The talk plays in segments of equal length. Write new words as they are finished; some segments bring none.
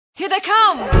Here they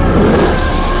come!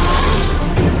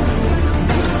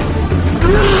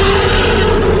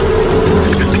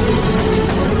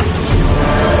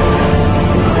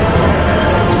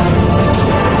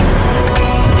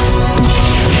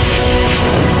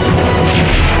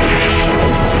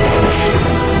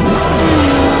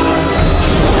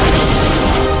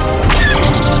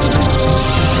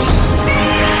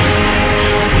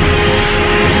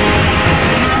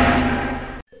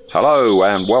 Hello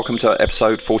and welcome to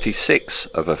episode 46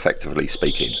 of Effectively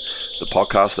Speaking, the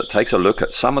podcast that takes a look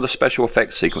at some of the special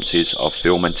effects sequences of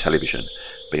film and television,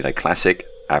 be they classic,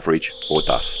 average or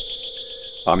duff.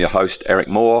 I'm your host Eric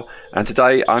Moore, and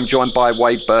today I'm joined by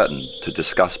Wade Burton to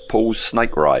discuss Paul's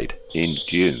snake ride in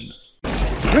Dune.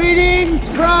 Greetings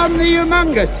from the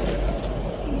Humongous,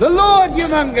 the Lord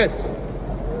Humongous,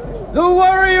 the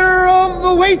warrior of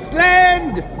the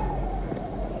wasteland,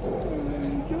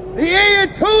 the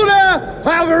Ayatollah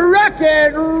of rock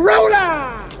and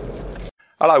roller.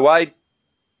 Hello, Wade.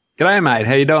 G'day, mate.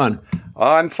 How you doing?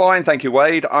 I'm fine, thank you,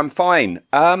 Wade. I'm fine.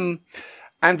 And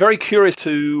very curious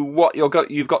to what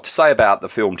you've got to say about the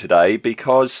film today,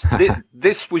 because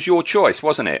this was your choice,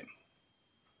 wasn't it?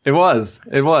 It was.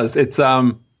 It's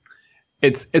a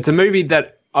movie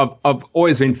that I've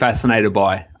always been fascinated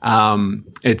by.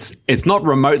 It's not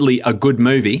remotely a good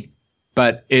movie,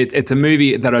 but it's a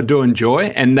movie that I do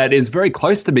enjoy, and that is very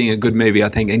close to being a good movie, I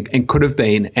think, and could have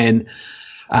been, and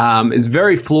is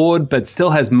very flawed, but still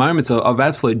has moments of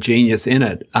absolute genius in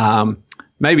it.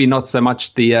 Maybe not so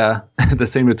much the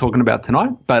scene we're talking about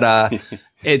tonight, but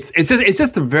it's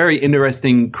just a very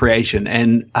interesting creation,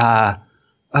 and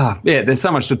there's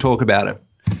so much to talk about it.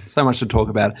 So much to talk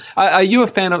about. Are you a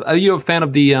fan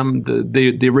of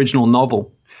the original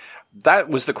novel? That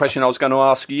was the question I was going to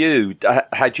ask you.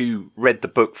 Had you read the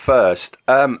book first?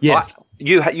 Yes.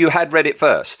 You had read it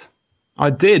first? I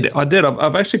did.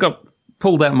 I've actually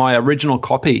pulled out my original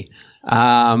copy.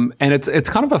 And it's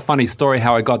kind of a funny story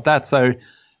how I got that. So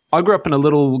I grew up in a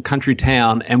little country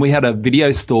town, and we had a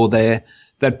video store there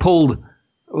that pulled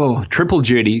triple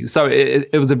duty. So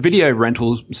it was a video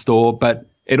rental store, but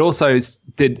it also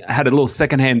had a little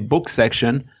secondhand book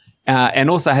section. And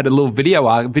also had a little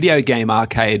video game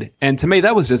arcade, and to me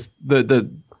that was just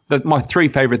my three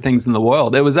favorite things in the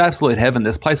world. It was absolute heaven.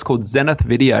 This place called Zenith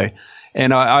Video,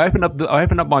 and I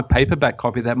opened up my paperback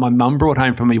copy that my mum brought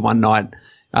home for me one night.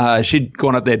 She'd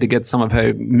gone up there to get some of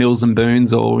her Mills and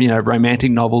Boons or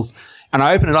romantic novels, and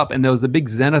I opened it up, and there was a big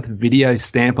Zenith Video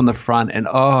stamp on the front, and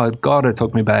oh god, it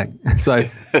took me back. So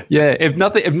yeah, if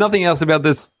nothing else about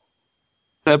this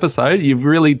episode, you've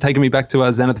really taken me back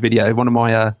to Zenith Video, one of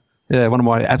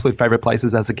my absolute favorite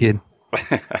places as a kid.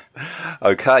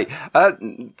 Okay.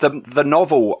 The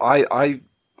novel, I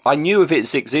knew of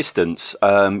its existence.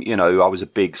 I was a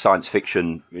big science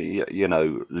fiction,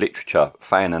 literature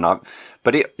fan,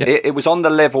 but it was on the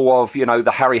level of,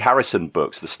 the Harry Harrison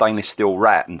books, the Stainless Steel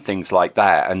Rat and things like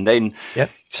that. And then,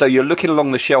 so you're looking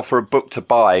along the shelf for a book to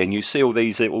buy, and you see all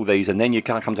these, and then you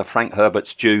kind of come to Frank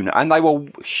Herbert's Dune, and they were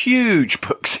huge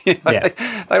books. They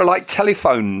were like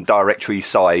telephone directory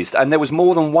sized, and there was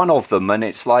more than one of them. And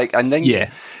it's like, and then you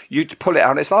pull it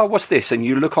out, and it's like, oh, what's this? And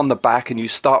you look on the back, and you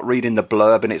start reading the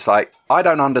blurb, and it's like, I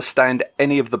don't understand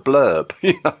any of the blurb,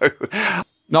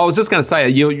 No, I was just going to say,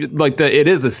 it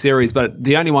is a series, but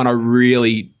the only one I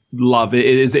really love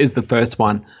is the first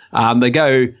one.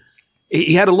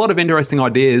 He had a lot of interesting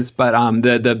ideas, but I don't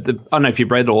know if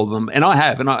you've read all of them, and I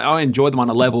have, and I enjoy them on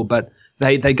a level, but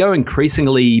they go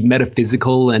increasingly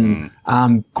metaphysical and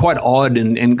quite odd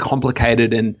and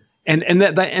complicated, they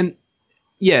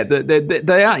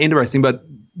are interesting, but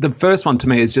the first one to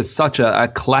me is just such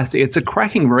a classic. It's a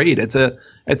cracking read. It's a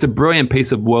brilliant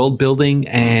piece of world building,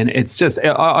 and it's just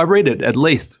I read it at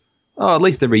least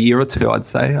every year or two, I'd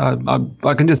say.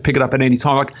 I can just pick it up at any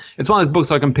time. It's one of those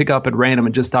books I can pick up at random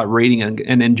and just start reading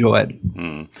and enjoy it.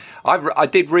 I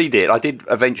did read it. I did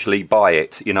eventually buy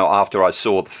it, after I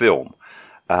saw the film.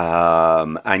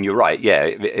 And you're right,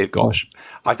 Gosh.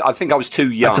 I think I was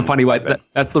too young. That's a funny way.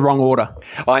 That's the wrong order.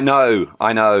 I know.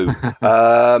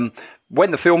 When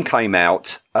the film came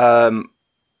out, I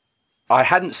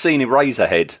hadn't seen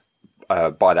Eraserhead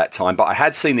by that time, but I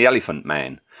had seen The Elephant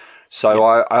Man. So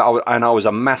I was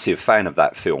a massive fan of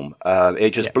that film. It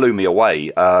just blew me away.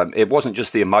 It wasn't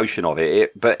just the emotion of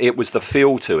it, but it was the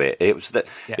feel to it. It was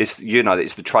it's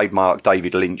the trademark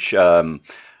David Lynch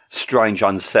strange,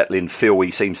 unsettling feel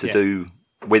he seems to do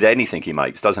with anything he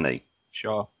makes, doesn't he?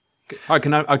 Sure. I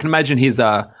can imagine his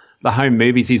the home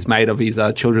movies he's made of his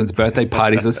children's birthday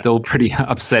parties are still pretty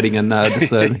upsetting and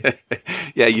disturbing.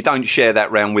 Yeah, you don't share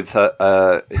that round with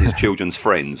his children's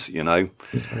friends,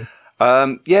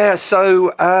 Yeah,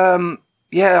 so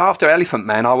after Elephant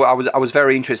Man, I was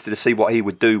very interested to see what he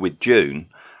would do with Dune.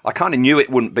 I kind of knew it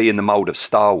wouldn't be in the mold of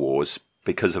Star Wars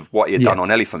because of what he had done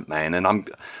on Elephant Man, and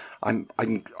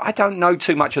I don't know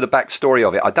too much of the backstory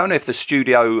of it. I don't know if the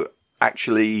studio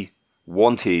actually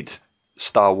wanted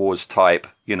Star Wars type,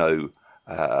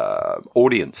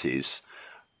 audiences,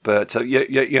 but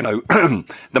you know,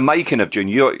 the making of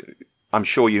Dune. I'm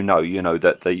sure you know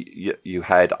that you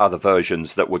had other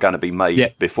versions that were going to be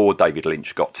made before David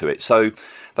Lynch got to it. So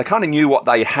they kind of knew what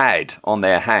they had on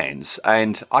their hands,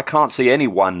 and I can't see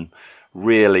anyone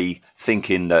really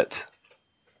thinking that,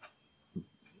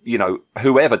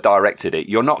 whoever directed it,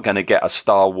 you're not going to get a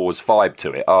Star Wars vibe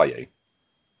to it, are you?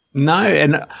 No,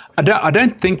 and I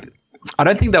don't think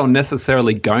they were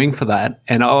necessarily going for that.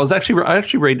 And I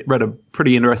actually read a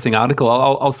pretty interesting article.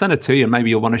 I'll send it to you, and maybe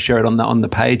you'll want to share it on the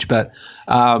page. But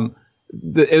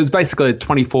it was basically a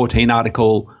 2014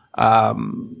 article,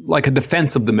 like a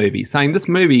defense of the movie, saying this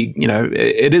movie,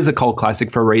 it is a cult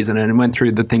classic for a reason, and it went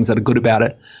through the things that are good about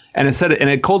it. And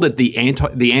it called it the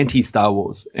anti Star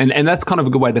Wars, and that's kind of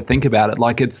a good way to think about it.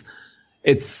 Like it's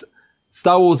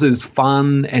Star Wars is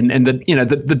fun, and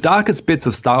the darkest bits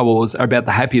of Star Wars are about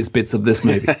the happiest bits of this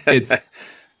movie.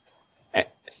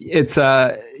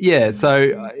 So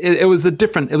it was a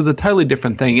totally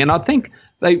different thing, and I think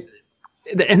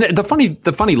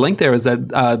the funny link there is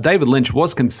that David Lynch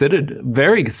was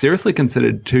very seriously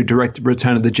considered to direct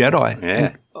Return of the Jedi.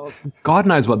 Yeah. And God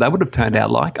knows what that would have turned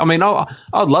out like. I mean,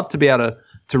 I'd love to be able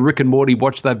to Rick and Morty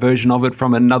watch that version of it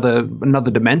from another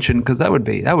dimension, because that would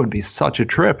be such a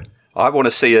trip. I want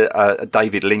to see a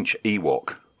David Lynch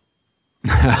Ewok.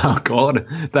 Oh God,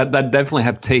 that definitely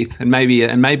have teeth and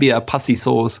maybe a pussy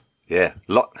saws. Yeah,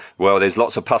 there's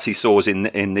lots of pussy saws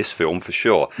in this film for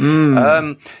sure.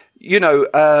 I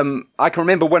can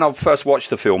remember when I first watched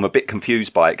the film, a bit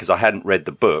confused by it because I hadn't read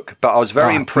the book, but I was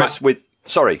very impressed with.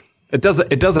 Sorry, it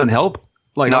doesn't help.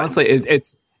 Like, no. Honestly,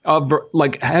 it's.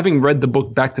 Like, having read the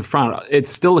book back to front,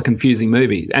 it's still a confusing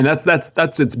movie, and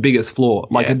that's its biggest flaw.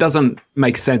 Like, it doesn't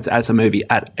make sense as a movie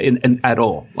at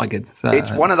all. Like, it's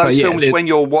one of those films when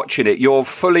you're watching it, you're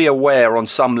fully aware on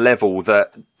some level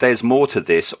that there's more to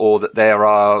this, or that there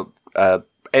are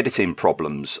editing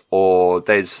problems, or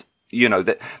there's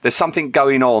there's something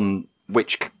going on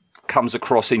which comes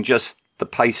across in just the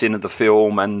pacing of the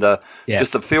film and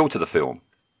just the feel to the film.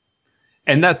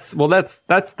 And that's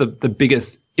the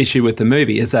biggest issue with the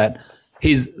movie, is that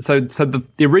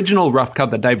the original rough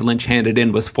cut that David Lynch handed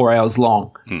in was 4 hours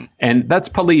long, and that's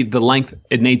probably the length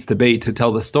it needs to be to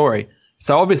tell the story.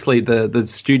 So obviously the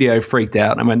studio freaked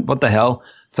out and went, what the hell?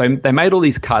 So they made all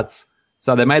these cuts,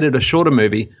 so they made it a shorter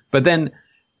movie, but then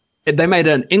they made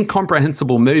an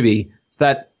incomprehensible movie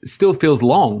that still feels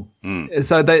long.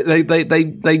 So they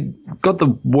got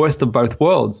the worst of both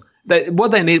worlds.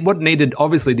 What needed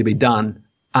obviously to be done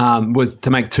was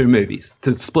to make two movies,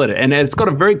 to split it, and it's got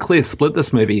a very clear split.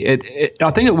 This movie,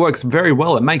 I think it works very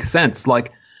well. It makes sense.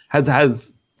 Like,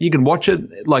 has you can watch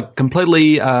it like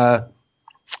completely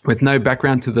with no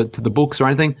background to the books or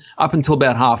anything up until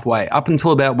about halfway, up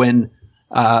until about when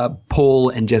Paul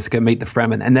and Jessica meet the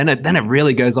Fremen, and then it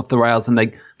really goes off the rails, and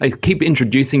they keep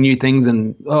introducing new things,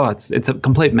 and it's a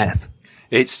complete mess.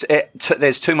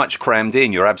 There's too much crammed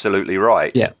in. You're absolutely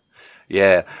right.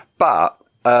 Yeah. But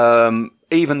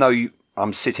even though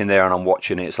I'm sitting there and I'm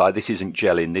watching it, it's like, this isn't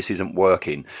gelling, this isn't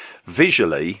working.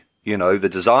 Visually, the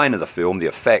design of the film, the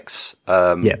effects,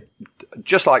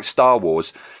 just like Star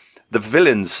Wars, the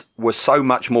villains were so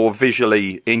much more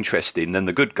visually interesting than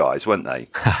the good guys, weren't they?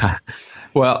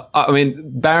 Well, I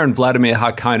mean, Baron Vladimir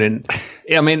Harkonnen,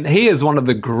 he is one of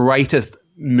the greatest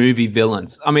movie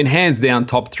villains. I mean, hands down,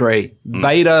 top three.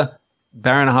 Vader,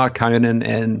 Baron Harkonnen,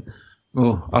 and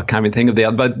I can't even think of the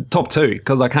other, but top two,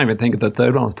 because I can't even think of the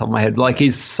third one off the top of my head. Like,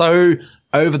 he's so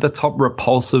over the top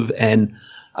repulsive, and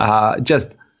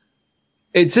it's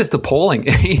just appalling.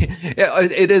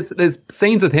 It is. There's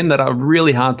scenes with him that are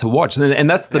really hard to watch, and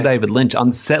that's the David Lynch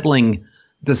unsettling,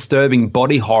 disturbing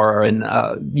body horror, and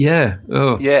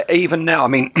even now. I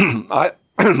mean,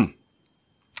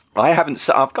 I haven't.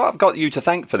 I've got you to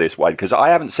thank for this, Wade, because I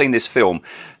haven't seen this film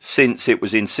since it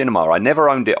was in cinema. I never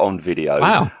owned it on video.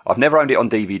 Wow. I've never owned it on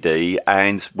DVD,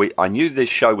 and I knew this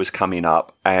show was coming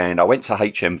up, and I went to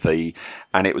HMV,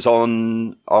 and it was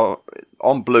on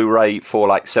Blu-ray for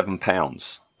like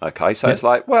 £7. Okay, so it's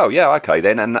like, well, yeah, okay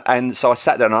then, and so I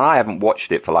sat down, and I haven't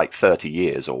watched it for like 30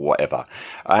 years or whatever,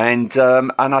 and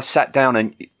I sat down,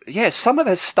 and some of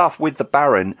the stuff with the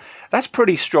Baron, that's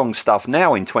pretty strong stuff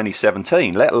now in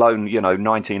 2017, let alone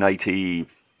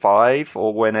 1985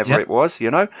 or whenever it was,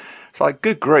 It's like,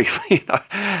 good grief,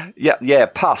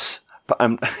 pus.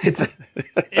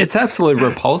 It's absolutely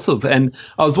repulsive. And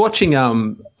I was watching.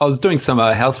 I was doing some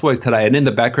housework today, and in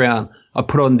the background, I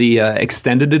put on the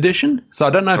extended edition. So I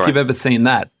don't know if you've ever seen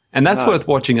that, and that's worth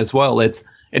watching as well. It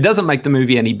doesn't make the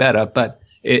movie any better, but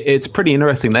it's pretty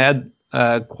interesting. They had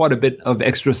quite a bit of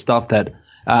extra stuff that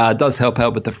does help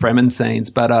out with the Fremen scenes.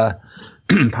 But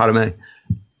pardon me.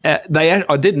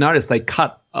 I did notice they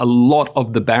cut a lot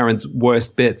of the Baron's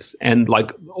worst bits, and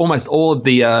like almost all of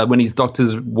the when his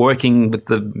doctor's working with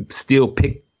the steel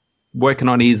pick, working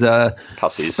on his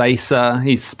space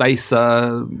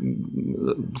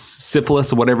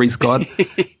syphilis or whatever he's got,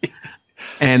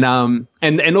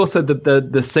 and also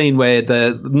the scene where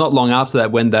not long after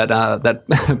that when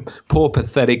that poor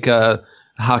pathetic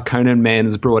Harkonnen man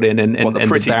is brought in and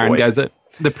the Baron goes at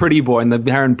the pretty boy, and the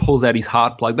Baron pulls out his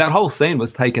heart plug. That whole scene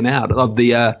was taken out of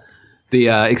the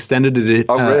extended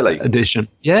edition.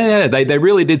 Yeah, they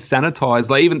really did sanitize.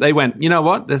 They went, you know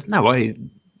what? There's no way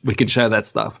we could show that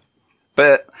stuff.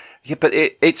 But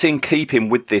it's in keeping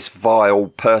with this vile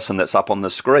person that's up on the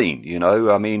screen. You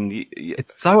know, I mean,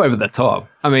 it's so over the top.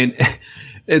 I mean,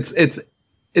 it's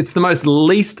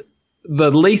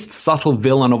the least subtle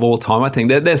villain of all time, I think.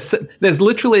 There's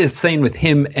literally a scene with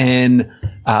him and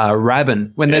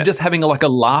Rabin when they're just having a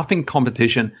laughing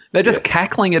competition. They're just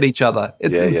cackling at each other.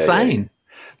 It's insane.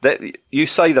 You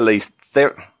say the least.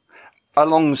 They're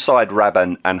alongside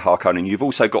Rabin and Harkonnen. You've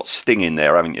also got Sting in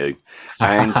there, haven't you?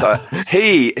 And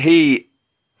he.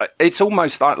 It's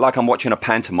almost like I'm watching a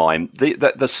pantomime.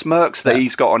 The smirks that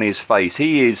he's got on his face.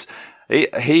 He is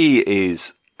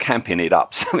camping it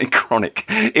up, something chronic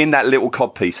in that little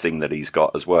codpiece thing that he's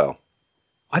got as well.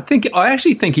 I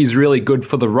actually think he's really good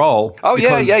for the role. Oh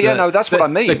yeah. No, that's what I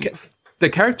mean. The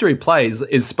character he plays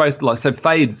is supposed to so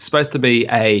Fade's supposed to be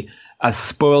a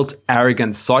spoilt,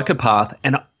 arrogant psychopath,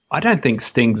 and I don't think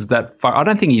Sting's that far. I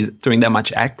don't think he's doing that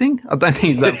much acting. I don't think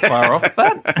he's that far off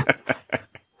that.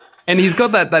 And he's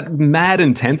got that mad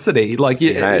intensity,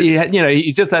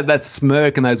 he's just had that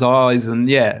smirk and those eyes, and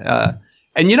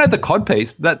and the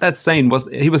codpiece, that scene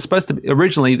he was supposed to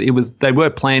originally they were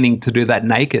planning to do that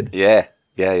naked. Yeah.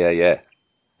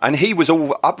 And he was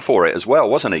all up for it as well,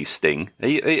 wasn't he, Sting?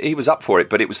 He was up for it,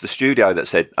 but it was the studio that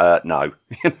said no.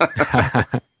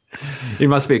 He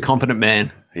must be a competent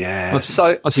man. Yeah.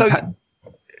 The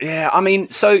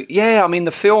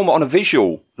film on a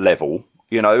visual level,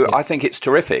 I think it's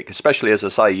terrific, especially as I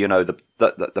say,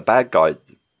 the bad guy.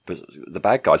 The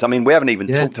bad guys. I mean, we haven't even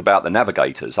talked about the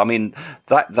navigators. I mean,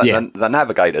 the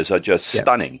navigators are just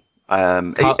stunning.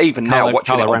 Even now,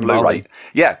 watching it on Blu-ray.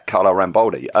 Yeah, Carlo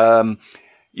Rambaldi.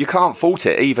 You can't fault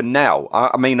it even now.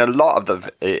 I mean, a lot of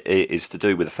it is to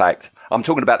do with the fact I'm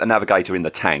talking about the navigator in the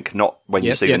tank, not when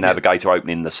you see the navigator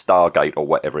opening the Stargate or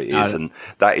whatever it is, and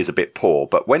that is a bit poor.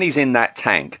 But when he's in that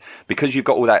tank, because you've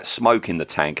got all that smoke in the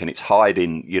tank and it's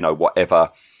hiding,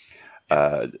 whatever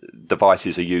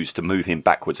devices are used to move him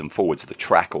backwards and forwards, the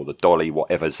track or the dolly,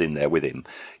 whatever's in there with him,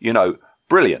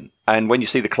 brilliant. And when you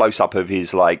see the close-up of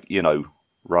his,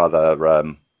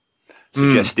 rather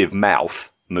suggestive mouth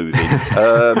moving,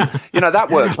 that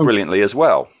works brilliantly as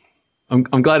well.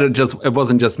 I'm glad it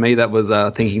wasn't just me that was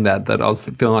thinking that I was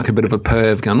feeling like a bit of a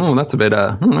perv going, oh, that's a bit,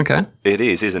 okay. It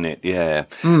is, isn't it? Yeah.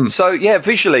 So,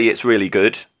 visually it's really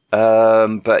good.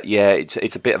 But,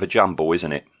 it's a bit of a jumble,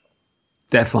 isn't it?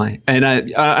 Definitely. And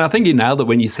I think you nailed it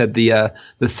when you said the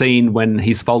scene when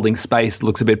he's folding space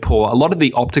looks a bit poor. A lot of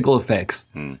the optical effects,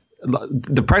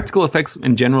 the practical effects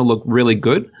in general look really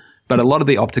good, but a lot of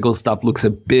the optical stuff looks a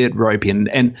bit ropey.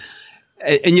 And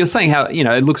you're saying how,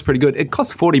 it looks pretty good. It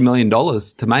cost $40 million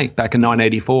to make back in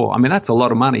 1984. I mean, that's a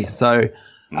lot of money. So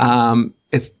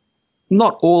it's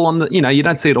not all on the, you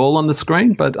don't see it all on the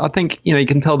screen, but I think, you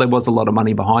can tell there was a lot of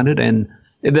money behind it. And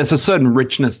there's a certain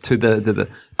richness to the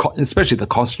especially the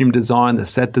costume design, the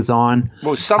set design.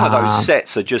 Well, some of those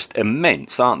sets are just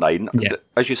immense, aren't they? Yeah.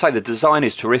 As you say, the design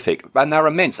is terrific, and they're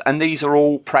immense. And these are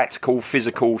all practical,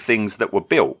 physical things that were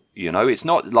built. It's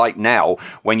not like now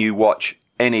when you watch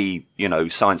any,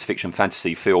 science fiction,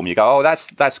 fantasy film, you go, oh,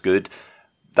 that's good.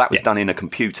 That was done in a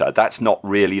computer. That's not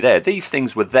really there. These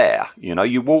things were there.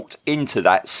 You walked into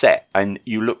that set and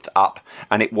you looked up,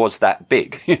 and it was that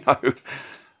big.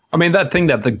 I mean, that thing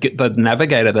that the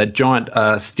navigator, that giant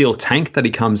steel tank that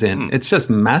he comes in, it's just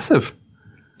massive.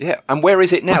 Yeah, and where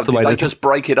is it now? Did they just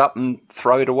break it up and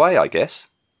throw it away, I guess?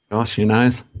 Gosh, who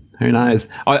knows? Who knows?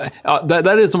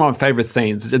 That is one of my favourite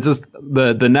scenes. It's just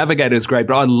the navigator is great,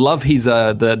 but I love his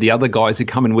the other guys who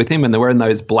come in with him, and they're wearing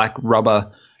those black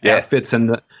rubber outfits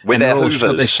and they're all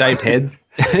their shaved heads,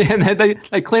 and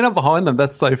they clean up behind them.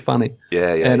 That's so funny.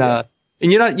 Yeah.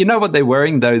 And you know what they're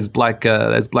wearing, those black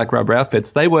rubber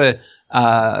outfits? They were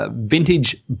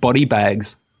vintage body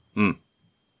bags. Mm.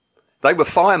 They were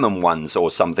fireman ones or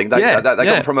something. They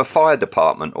got from a fire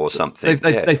department or something.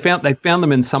 They found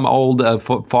them in some old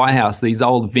firehouse. These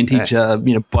old vintage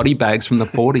body bags from the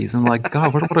 40s. I'm like,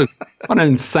 God, what an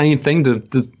insane thing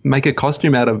to make a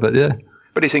costume out of it. Yeah,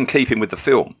 but it's in keeping with the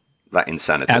film, that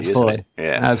insanity. Absolutely, isn't it?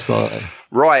 Yeah, absolutely.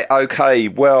 Right. Okay.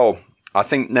 Well, I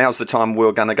think now's the time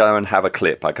we're going to go and have a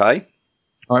clip. Okay.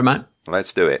 All right, mate.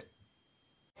 Let's do it.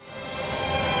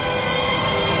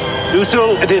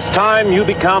 Dusul, it is time you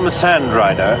become a Sand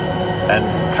Rider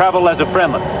and travel as a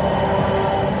Fremen.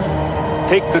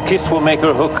 Take the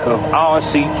Kiswamaker hook of our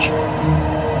siege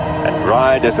and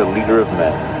ride as a leader of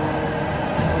men.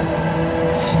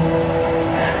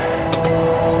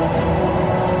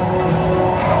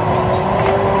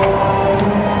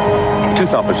 Two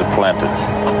thumpers are planted.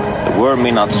 The worm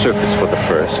may not surface for the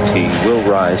first. He will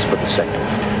rise for the second.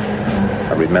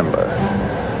 Now remember,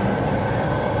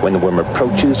 when the worm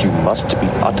approaches, you must be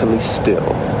utterly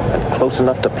still and close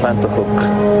enough to plant the hook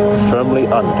firmly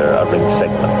under a ring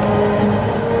segment.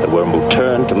 The worm will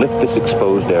turn to lift this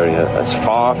exposed area as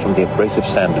far from the abrasive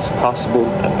sand as possible,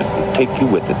 and it will take you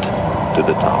with it to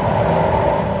the top.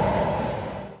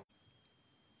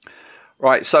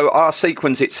 Right, so our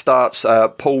sequence, it starts,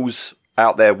 Paul's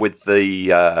out there with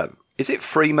the, is it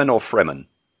Freeman or Fremen?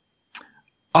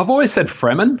 I've always said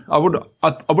Fremen. I would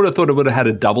have thought it would have had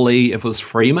a double E if it was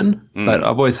Freeman, but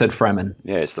I've always said Fremen.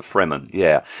 Yeah, it's the Fremen,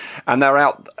 yeah. And they're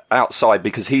outside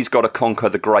because he's got to conquer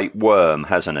the Great Worm,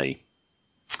 hasn't he?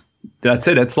 That's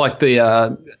it. It's like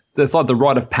the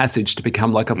rite of passage to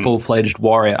become like a full-fledged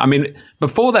warrior. I mean,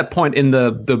 before that point in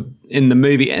the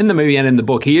movie and in the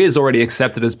book, he is already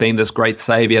accepted as being this great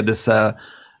savior.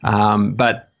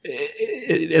 But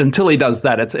until he does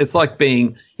that, it's like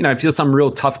being, if you're some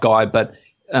real tough guy, but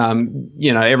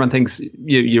everyone thinks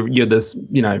you're this,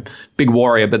 big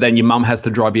warrior, but then your mum has to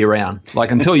drive you around. Like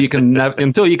until you can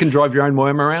drive your own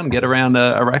worm around, get around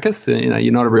Arrakis,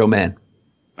 you're not a real man.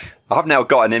 I've now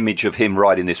got an image of him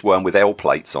riding this worm with L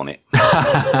plates on it.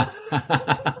 Yeah,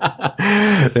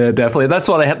 definitely. That's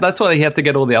why they have to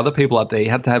get all the other people up there.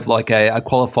 You have to have like a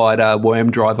qualified worm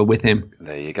driver with him.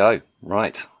 There you go.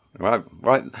 Right.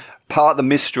 Part of the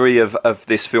mystery of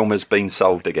this film has been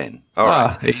solved again. All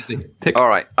right. Easy. All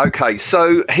right. Okay.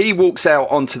 So he walks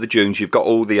out onto the dunes. You've got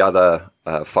all the other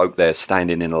folk there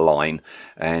standing in a line,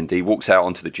 and he walks out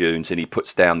onto the dunes and he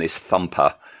puts down this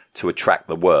thumper to attract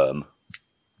the worm.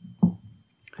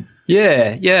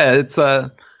 Yeah. It's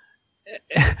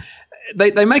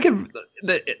they make it.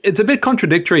 It's a bit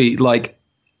contradictory. Like,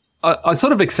 I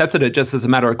sort of accepted it just as a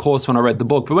matter of course when I read the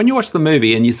book, but when you watch the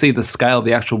movie and you see the scale of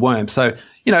the actual worm, so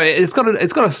it's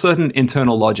got a certain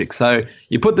internal logic. So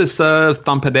you put this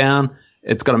thumper down,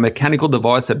 it's got a mechanical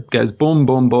device that goes boom,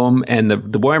 boom, boom, and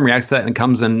the worm reacts to that and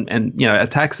comes and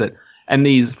attacks it. And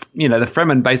these the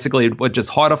Fremen basically would just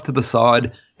hide off to the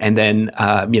side and then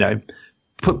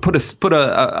put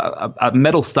a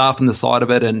metal staff in the side of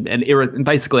it and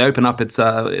basically open up its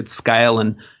scale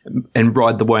and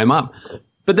ride the worm up.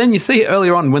 But then you see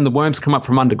earlier on when the worms come up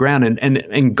from underground and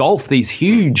engulf these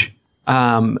huge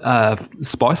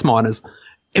spice miners,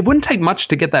 it wouldn't take much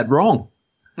to get that wrong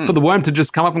for the worm to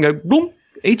just come up and go boom,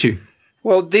 eat you.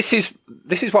 Well, this is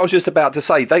what I was just about to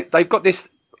say. They've got this,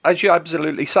 as you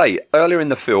absolutely say, earlier in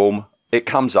the film, it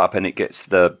comes up and it gets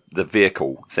the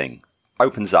vehicle thing,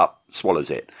 opens up,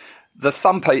 swallows it. The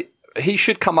thumper, he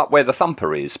should come up where the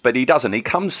thumper is, but he doesn't. He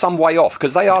comes some way off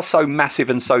because they are so massive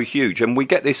and so huge. And we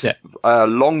get this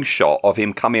long shot of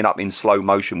him coming up in slow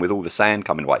motion with all the sand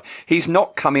coming away. He's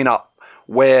not coming up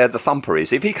where the thumper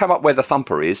is. If he come up where the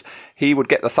thumper is, he would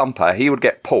get the thumper, he would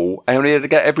get Paul, and he would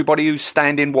get everybody who's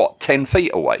standing, 10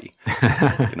 feet away.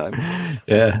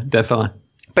 Yeah, definitely.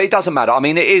 But it doesn't matter. I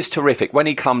mean, it is terrific when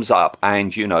he comes up,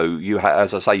 and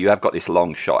as I say, you have got this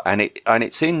long shot, and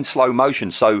it's in slow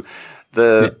motion, so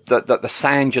the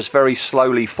sand just very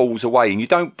slowly falls away, and you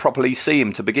don't properly see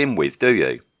him to begin with, do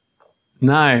you?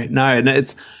 No.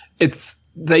 It's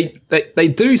they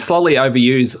do slowly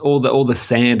overuse all the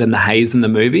sand and the haze in the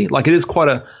movie. Like, it is quite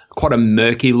a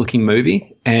murky looking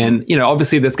movie, and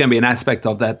obviously there's going to be an aspect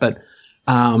of that, but.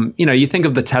 You think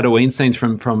of the Tatooine scenes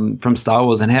from Star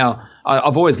Wars and how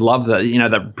I've always loved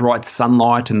the bright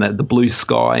sunlight and the blue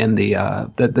sky and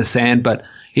the sand, but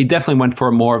he definitely went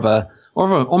for more of a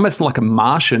almost like a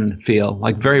Martian feel,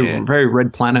 like very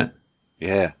red planet.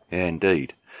 Yeah,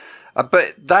 indeed.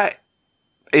 But that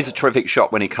is a terrific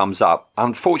shot when he comes up.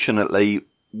 Unfortunately,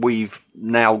 we've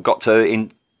now got to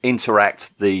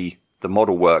interact the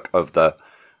model work of the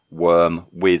worm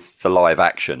with the live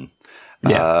action.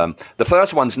 Yeah. The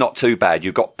first one's not too bad.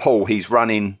 You've got Paul. He's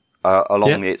running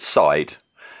along its side.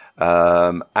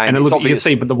 And you can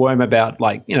see the worm about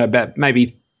about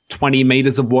maybe 20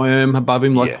 meters of worm above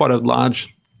him, quite a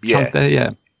large chunk there.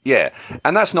 Yeah. Yeah,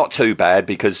 and that's not too bad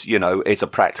because, it's a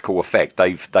practical effect.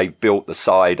 They've built the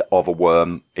side of a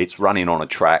worm. It's running on a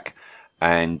track,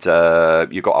 and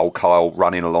you've got old Kyle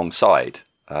running alongside.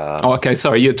 Okay.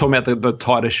 Sorry, you're talking about the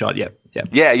Titus shot. Yeah.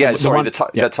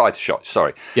 The Titus shot.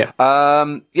 Sorry.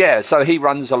 Yeah. So he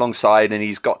runs alongside, and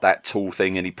he's got that tool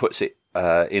thing, and he puts it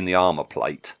in the armor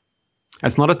plate.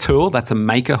 That's not a tool. That's a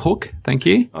maker hook. Thank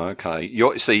you. Okay.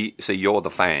 You're the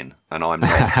fan, and I'm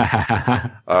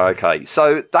not. Okay.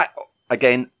 So that,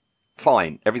 again,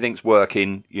 fine. Everything's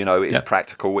working. It's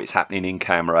practical. It's happening in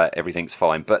camera. Everything's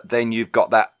fine. But then you've got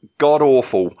that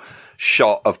god-awful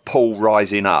shot of Paul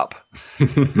rising up.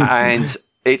 And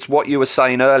it's what you were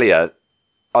saying earlier.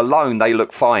 Alone, they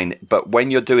look fine. But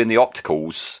when you're doing the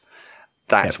opticals,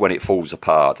 that's when it falls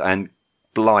apart. And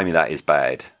blimey, that is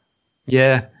bad.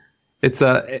 Yeah. It's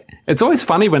always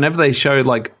funny whenever they show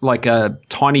like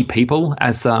tiny people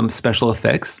as special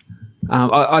effects.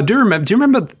 I do remember. Do you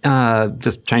remember?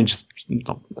 Just change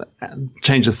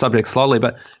the subject slightly,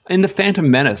 but in the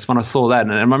Phantom Menace, when I saw that,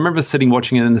 and I remember sitting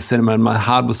watching it in the cinema, and my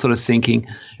heart was sort of sinking.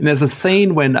 And there's a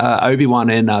scene when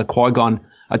Obi-Wan and Qui-Gon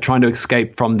are trying to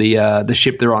escape from the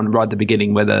ship they're on right at the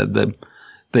beginning, where the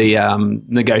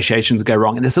negotiations go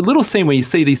wrong. And there's a little scene where you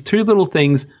see these two little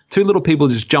people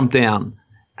just jump down.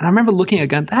 And I remember looking at it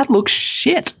going, that looks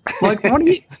shit. Like, what?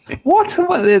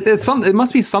 It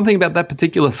must be something about that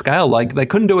particular scale. Like, they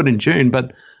couldn't do it in Dune,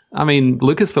 but, I mean,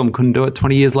 Lucasfilm couldn't do it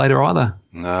 20 years later either.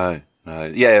 No.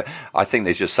 Yeah, I think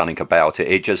there's just something about it.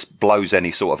 It just blows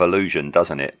any sort of illusion,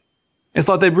 doesn't it? It's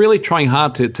like they're really trying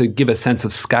hard to give a sense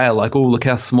of scale. Like, oh, look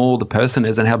how small the person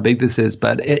is and how big this is.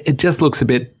 But it just looks a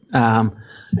bit,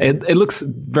 it looks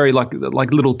very like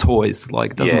little toys.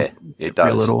 Like, doesn't it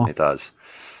does. At all. It does.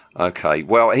 Okay,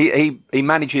 well, he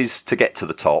manages to get to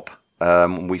the top.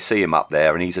 We see him up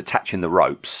there, and he's attaching the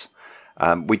ropes.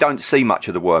 We don't see much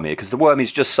of the worm here because the worm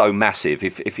is just so massive.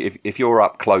 If you're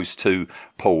up close to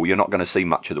Paul, you're not going to see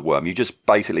much of the worm. You just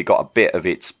basically got a bit of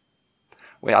its.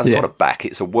 Well, it's not a back;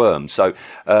 it's a worm. So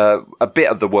a bit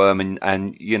of the worm,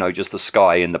 and just the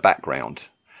sky in the background.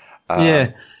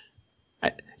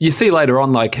 You see later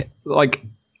on, like.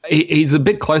 He's a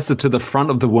bit closer to the front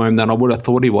of the worm than I would have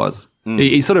thought he was.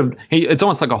 It's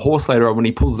almost like a horse later on when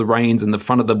he pulls the reins and the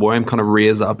front of the worm kind of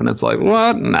rears up, and it's like,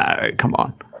 what? No, come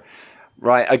on.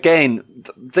 Right. Again,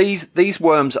 these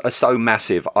worms are so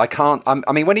massive. I can't.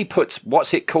 I mean, when he puts,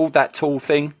 what's it called, that tool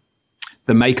thing?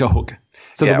 The maker hook.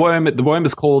 So the worm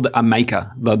is called a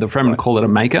maker. The Fremen call it a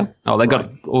maker. Oh, they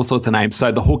got all sorts of names.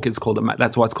 So the hook is called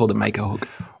that's why it's called a maker hook.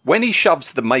 When he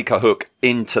shoves the maker hook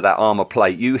into that armor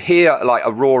plate, you hear like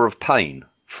a roar of pain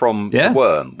from the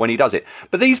worm when he does it.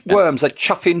 But these worms are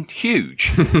chuffing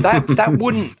huge. That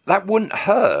wouldn't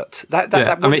hurt.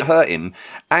 That wouldn't hurt him.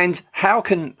 And how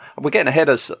can we're getting ahead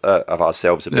of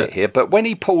ourselves a bit here? But when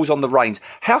he pulls on the reins,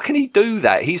 how can he do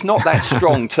that? He's not that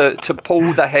strong to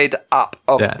pull the head up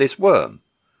of this worm.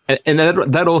 And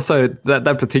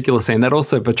that particular scene that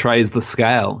also portrays the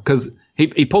scale because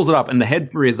he pulls it up and the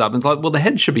head rears up and it's like, well, the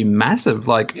head should be massive,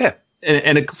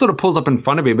 and it sort of pulls up in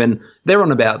front of him and they're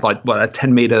on about a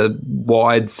 10 meter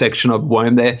wide section of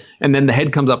worm there, and then the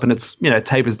head comes up and it's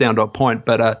tapers down to a point,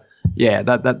 but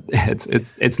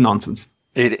it's nonsense.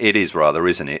 It is rather,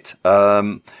 isn't it?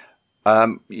 You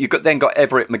then got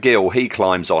Everett McGill. He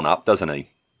climbs on up, doesn't he?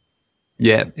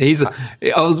 Yeah,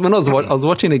 I was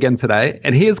watching it again today,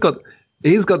 and he's got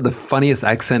the funniest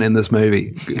accent in this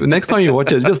movie. Next time you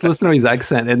watch it, just listen to his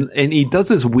accent, and he does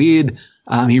this weird.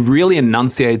 He really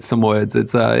enunciates some words.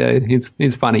 It's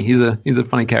he's funny. He's a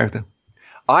funny character.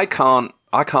 I can't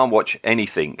watch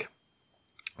anything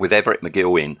with Everett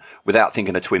McGill in without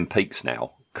thinking of Twin Peaks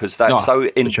now, because that's so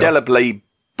indelibly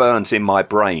burnt in my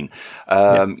brain.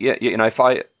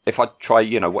 If I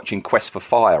try, watching Quest for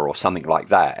Fire or something like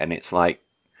that, and it's like,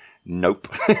 nope.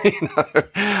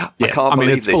 I can't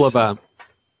believe it's this. Full of.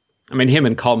 Him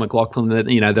and Kyle MacLachlan,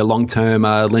 they're long-term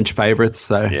Lynch favourites.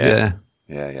 So yeah.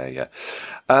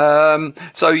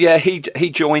 He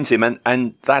joins him,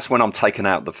 and that's when I'm taken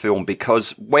out of the film,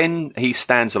 because when he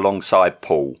stands alongside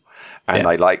Paul and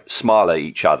they smile at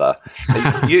each other,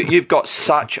 you've got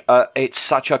such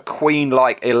a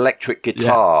Queen-like electric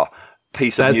guitar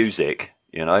piece of music.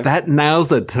 That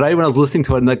nails it. Today when I was listening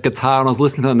to it and the guitar and I was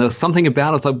listening to it and there was something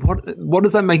about it, it's like, what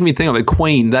does that make me think of?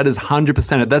 Queen, that is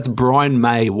 100% it. That's Brian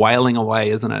May wailing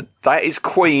away, isn't it? That is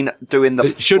Queen doing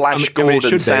the Flash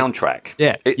Gordon soundtrack.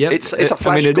 Yeah. It's a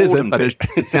Flash Gordon. But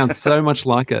it sounds so much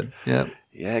like it. Yeah.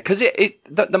 Yeah, because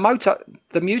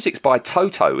the music's by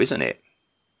Toto, isn't it?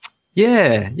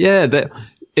 Yeah.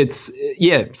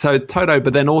 So Toto,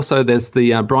 but then also there's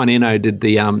the Brian Eno did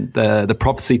the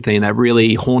prophecy theme, that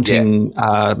really haunting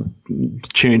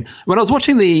tune. When I was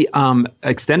watching the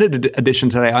extended edition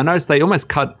today, I noticed they almost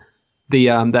cut the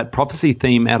that prophecy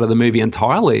theme out of the movie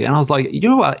entirely, and I was like,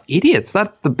 you are idiots.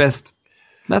 That's the best.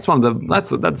 That's one of the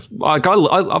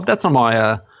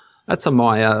that's on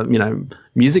my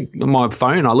music on my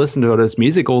phone. I listen to it as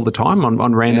music all the time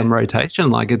on random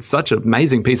rotation. Like, it's such an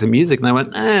amazing piece of music. And they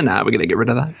went, we're going to get rid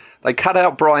of that. They cut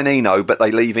out Brian Eno, but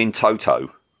they leave in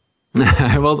Toto.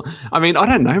 Well, I mean, I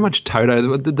don't know much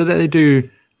Toto. Did they do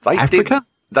Africa?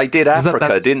 They did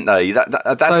Africa, didn't they? That's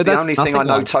the only thing I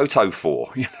know Toto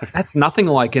for. That's nothing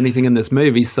like anything in this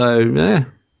movie. So, yeah.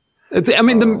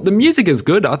 The music is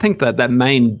good. I think that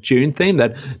main Dune theme,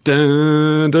 that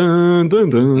dun dun dun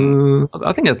dun,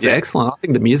 I think that's excellent. I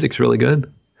think the music's really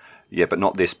good. Yeah, but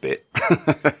not this bit.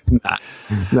 No,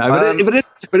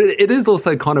 but it is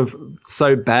also kind of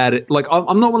so bad. Like,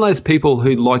 I'm not one of those people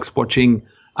who likes watching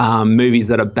movies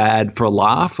that are bad for a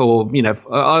laugh, or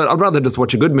I'd rather just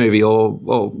watch a good movie, or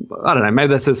I don't know. Maybe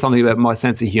that says something about my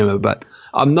sense of humor. But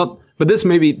I'm not. But this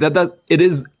movie,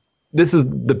 this is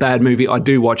the bad movie I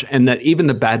do watch, and that even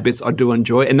the bad bits I do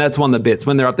enjoy. And that's one of the bits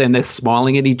when they're up there and they're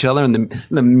smiling at each other and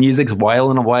the music's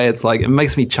wailing away. It's like, it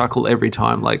makes me chuckle every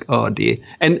time. Like, oh dear.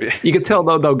 And you could tell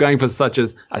they were going for such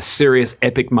a serious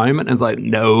epic moment. It's like,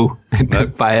 no,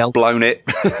 fail. Blown it.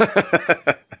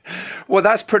 Well,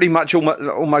 that's pretty much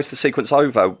almost the sequence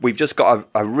over. We've just got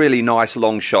a really nice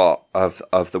long shot of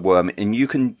the worm, and you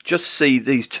can just see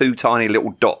these two tiny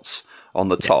little dots on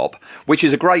the top, which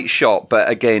is a great shot, but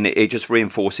again, it just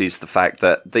reinforces the fact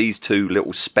that these two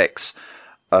little specks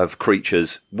of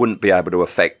creatures wouldn't be able to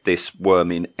affect this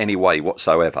worm in any way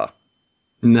whatsoever.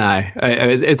 No,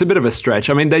 it's a bit of a stretch.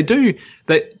 I mean,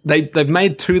 they've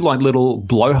made two like little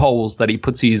blowholes that he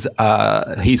puts his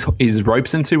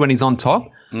ropes into when he's on top.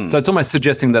 So it's almost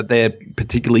suggesting that they're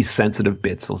particularly sensitive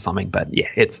bits or something. But yeah,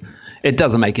 it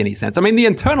doesn't make any sense. I mean, the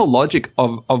internal logic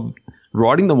of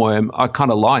riding the worm, I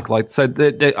kind of like. So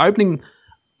the opening,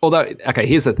 although, okay,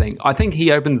 here's the thing. I think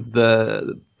he opens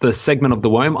the segment of the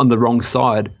worm on the wrong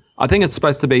side. I think it's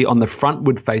supposed to be on the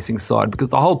frontward-facing side, because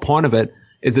the whole point of it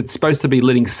is it's supposed to be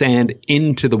letting sand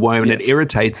into the worm, and it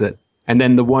irritates it. And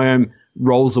then the worm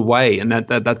rolls away, and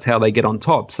that's how they get on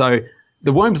top. So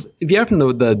the worms, if you open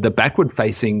the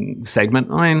backward-facing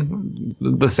segment, I mean,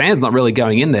 the sand's not really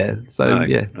going in there. So,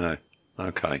 No.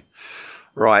 Okay.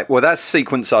 Right, well, that's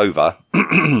sequence over.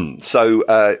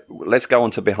 So let's go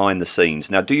on to behind the scenes.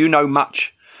 Now, do you know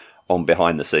much on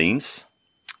behind the scenes?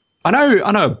 I know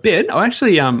a bit. I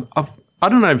actually, I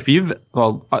don't know if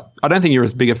I don't think you're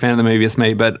as big a fan of the movie as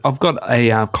me, but I've got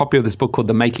a copy of this book called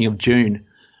The Making of Dune,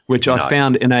 which I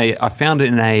found in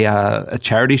a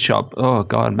charity shop. Oh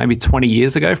God, maybe 20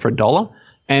 years ago for $1,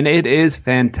 and it is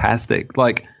fantastic.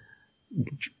 Like,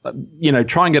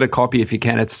 try and get a copy if you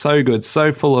can. It's so good,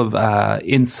 so full of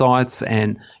insights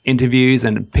and interviews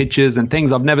and pictures and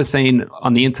things I've never seen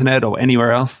on the internet or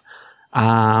anywhere else.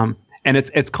 And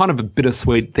it's kind of a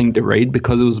bittersweet thing to read,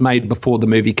 because it was made before the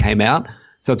movie came out.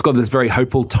 So it's got this very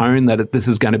hopeful tone that this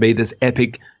is going to be this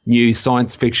epic new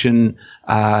science fiction,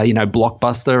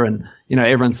 blockbuster, and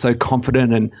everyone's so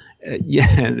confident, and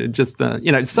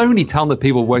so many talented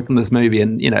people worked on this movie,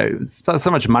 and so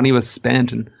much money was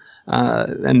spent, and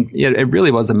it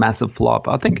really was a massive flop.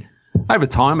 I think over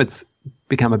time it's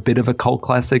become a bit of a cult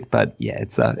classic, but yeah,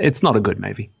 it's not a good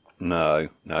movie. No,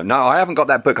 I haven't got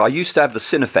that book. I used to have the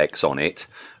Cinefex on it,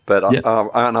 but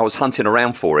I was hunting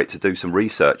around for it to do some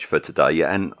research for today,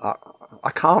 and I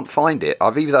can't find it.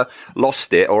 I've either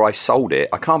lost it or I sold it.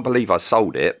 I can't believe I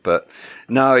sold it, but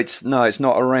no, it's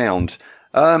not around.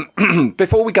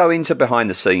 Before we go into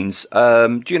behind the scenes,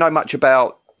 do you know much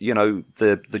about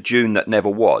the Dune that never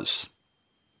was?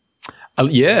 I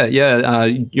don't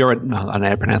know how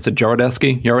to pronounce it.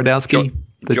 Jodorowsky.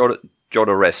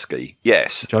 Jodorowsky,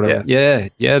 yes.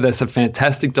 Yeah. There's a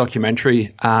fantastic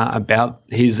documentary about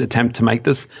his attempt to make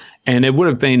this, and it would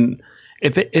have been,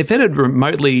 if it had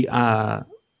remotely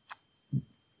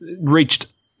reached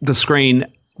the screen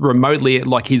remotely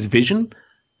like his vision,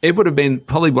 it would have been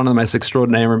probably one of the most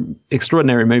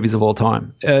extraordinary movies of all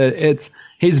time. It's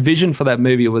his vision for that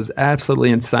movie was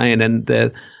absolutely insane, and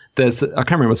there's I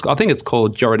can't remember. I think it's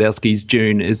called Jodorowsky's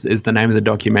Dune is the name of the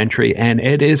documentary, and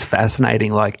it is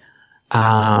fascinating. Like,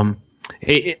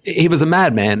 he was a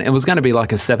madman. It was going to be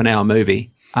like a 7-hour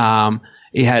movie.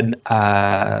 He had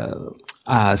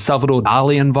Salvador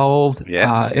Dali involved.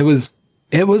 Yeah. It was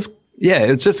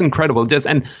just incredible.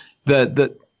 And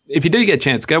if you do get a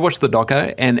chance, go watch the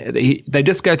doco, and they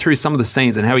just go through some of the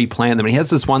scenes and how he planned them. And he has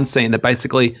this one scene that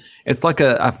basically it's like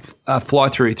a fly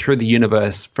through the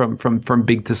universe from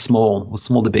big to small, or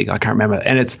small to big. I can't remember.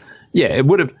 And it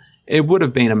would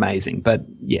have been amazing, but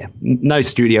yeah, no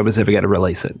studio was ever going to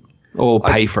release it or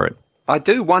pay for it. I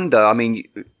do wonder. I mean,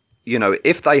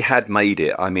 if they had made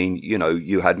it, I mean,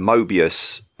 you had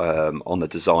Mobius on the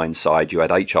design side, you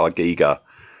had H.R. Giger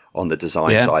on the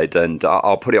design side, and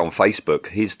I'll put it on Facebook.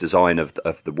 His design of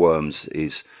the worms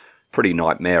is pretty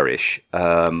nightmarish.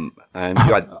 And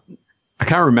you had, I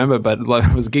can't remember, but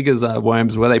was Giga's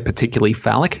worms, were they particularly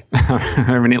phallic?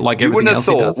 I mean, like you wouldn't have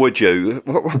everything thought, else he does? would you?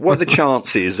 What are the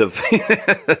chances of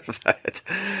that?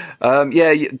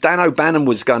 Dan O'Bannon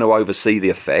was going to oversee the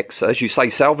effects. As you say,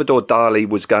 Salvador Dali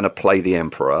was going to play the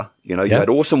Emperor. You had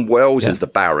Orson Welles as the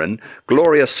Baron,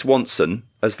 Gloria Swanson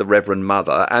as the Reverend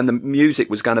Mother, and the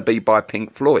music was going to be by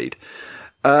Pink Floyd.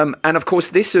 And of course,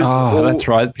 this is that's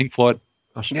right, Pink Floyd.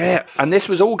 Yeah, and this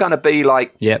was all going to be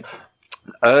like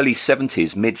early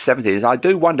 70s, mid 70s. I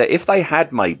do wonder if they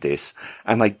had made this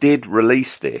and they did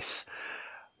release this,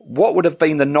 what would have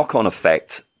been the knock-on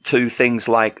effect to things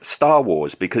like Star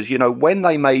Wars? Because, when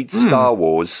they made Star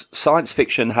Wars, science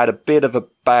fiction had a bit of a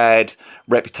bad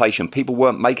reputation. People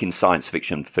weren't making science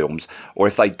fiction films, or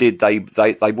if they did, they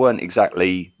weren't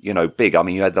exactly, big. I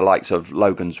mean, you had the likes of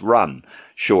Logan's Run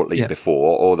shortly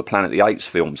before, or the Planet of the Apes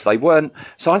films.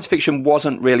 Science fiction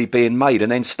wasn't really being made.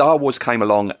 And then Star Wars came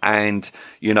along and,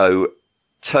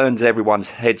 turns everyone's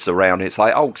heads around. It's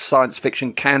like, science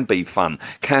fiction can be fun,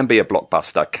 can be a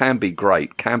blockbuster, can be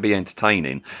great, can be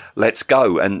entertaining. Let's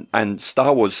go. And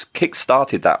Star Wars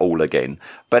kick-started that all again.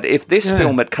 But if this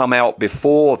film had come out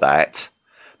before that,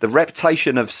 the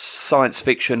reputation of science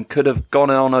fiction could have gone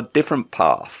on a different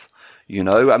path,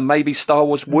 and maybe Star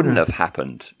Wars wouldn't have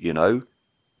happened,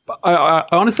 I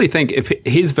honestly think if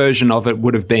his version of it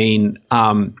would have been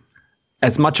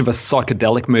as much of a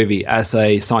psychedelic movie as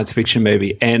a science fiction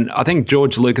movie. And I think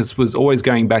George Lucas was always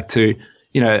going back to,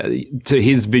 to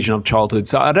his vision of childhood.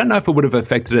 So I don't know if it would have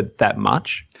affected it that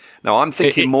much. No, I'm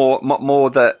thinking more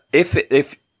that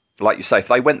if, like you say, if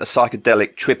they went the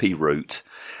psychedelic trippy route,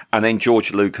 and then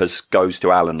George Lucas goes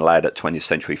to Alan Ladd at 20th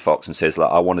Century Fox and says,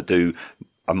 I want to do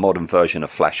a modern version of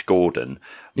Flash Gordon,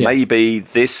 maybe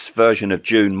this version of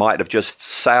Dune might have just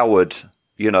soured,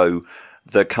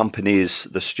 the company's,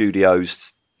 the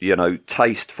studio's,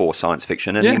 taste for science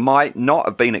fiction, and he might not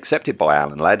have been accepted by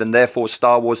Alan Ladd, and therefore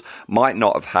Star Wars might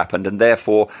not have happened, and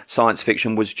therefore science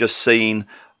fiction was just seen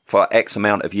for X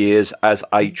amount of years as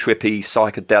a trippy,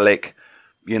 psychedelic,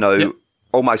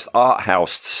 almost art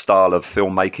house style of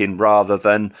filmmaking, rather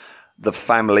than the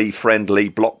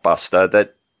family-friendly blockbuster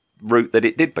route that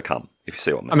it did become, if you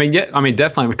see what I mean. I mean,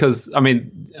 definitely, because,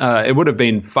 it would have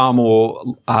been far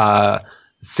more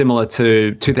similar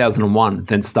to 2001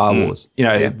 than Star Wars.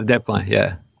 Definitely,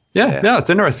 yeah. No,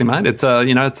 it's interesting, mate. It's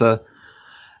a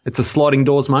sliding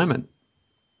doors moment.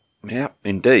 Yeah,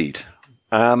 indeed.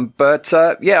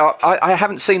 I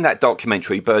haven't seen that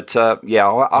documentary, but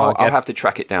I'll have to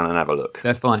track it down and have a look.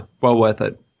 Definitely, well worth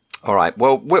it. All right.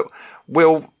 Well,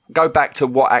 we'll go back to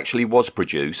what actually was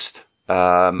produced.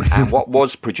 And what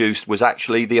was produced was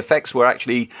actually, the effects were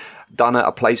actually done at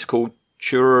a place called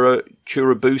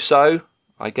Churubusco,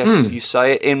 I guess you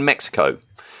say it, in Mexico.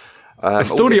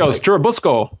 Estudios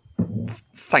Churubusco.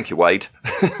 Thank you, Wade.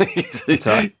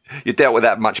 Right. You dealt with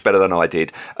that much better than I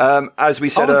did. As we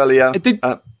said earlier...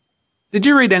 Did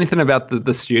you read anything about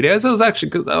the studios? It was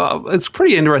actually it's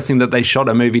pretty interesting that they shot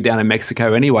a movie down in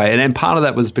Mexico anyway, and part of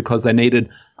that was because they needed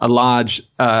a large,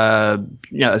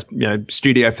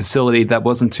 studio facility that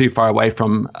wasn't too far away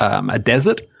from a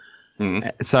desert.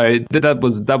 So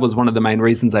that was one of the main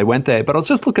reasons they went there. But I was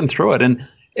just looking through it, and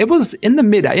it was in the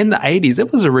 80s. It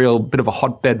was a real bit of a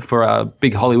hotbed for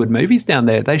big Hollywood movies down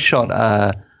there. They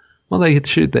shot they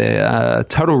shoot there.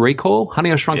 Total Recall,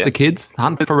 Honey, I Shrunk the Kids,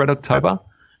 Hunt for Red October,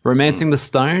 Romancing the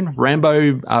Stone,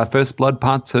 Rambo, First Blood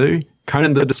Part 2,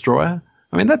 Conan the Destroyer.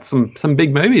 I mean, that's some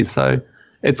big movies. So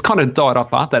it's kind of died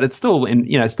off after that. It's still in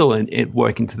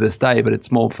working to this day, but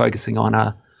it's more focusing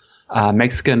on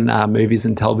Mexican movies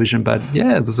and television. But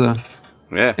yeah, it was a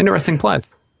interesting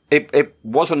place. It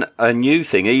wasn't a new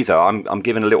thing either. I'm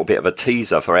giving a little bit of a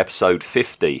teaser for episode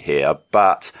 50 here,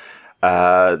 but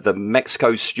the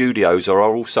Mexico studios are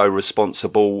also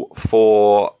responsible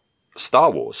for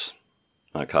Star Wars.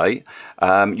 Okay,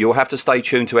 you'll have to stay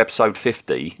tuned to episode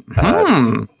 50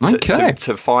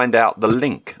 to find out the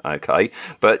link. Okay,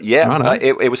 but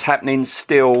it was happening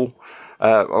still,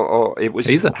 or it was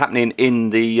happening in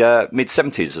the mid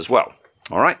 70s as well.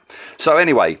 All right. So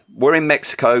anyway, we're in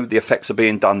Mexico. The effects are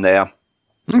being done there.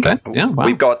 Okay. Yeah. Wow.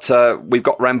 We've got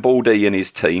Rambaldi and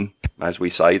his team, as we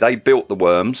say. They built the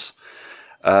worms,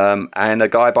 and a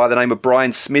guy by the name of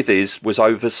Brian Smithies was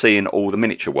overseeing all the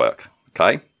miniature work.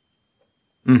 Okay.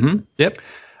 Mm-hmm. Yep.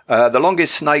 The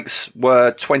longest snakes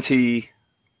were 20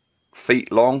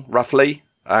 feet long, roughly,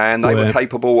 and they were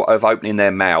capable of opening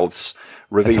their mouths,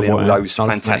 revealing all those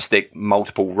fantastic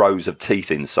multiple rows of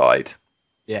teeth inside.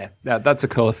 Yeah, that's a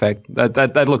cool effect.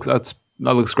 That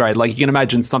looks great. Like, you can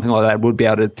imagine something like that would be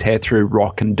able to tear through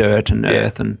rock and dirt and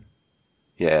earth and.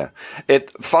 Yeah,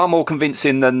 it far more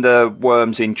convincing than the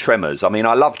worms in Tremors. I mean,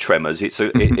 I love Tremors. It's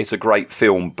a great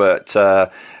film, but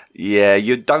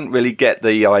you don't really get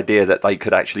the idea that they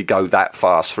could actually go that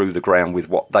fast through the ground with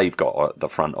what they've got at the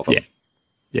front of them.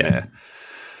 Yeah.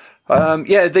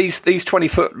 These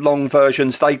 20-foot long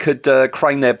versions, they could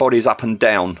crane their bodies up and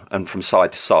down and from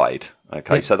side to side.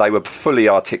 Okay, so they were fully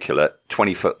articulate,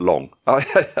 20-foot long.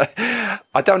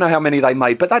 I don't know how many they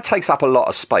made, but that takes up a lot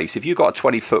of space. If you've got a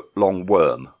 20-foot long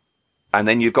worm, and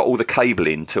then you've got all the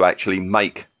cabling to actually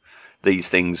make these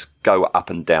things go up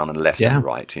and down and left and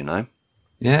right, you know?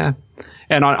 Yeah.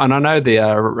 And I know the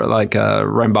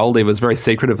Rambaldi was very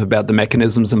secretive about the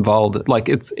mechanisms involved. Like,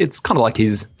 it's kind of like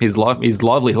his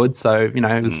livelihood. So, you know,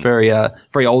 it was very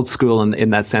old school in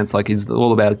that sense. Like, he's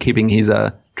all about keeping his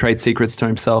trade secrets to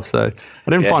himself. So I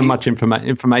didn't find much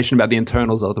information about the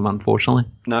internals of them, unfortunately.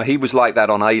 No, he was like that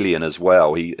on Alien as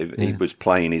well. He was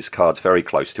playing his cards very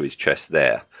close to his chest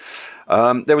there.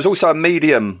 There was also a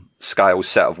medium scale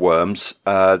set of worms.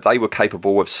 They were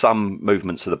capable of some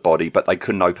movements of the body, but they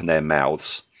couldn't open their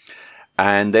mouths.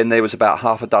 And then there was about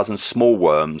half a dozen small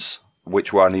worms,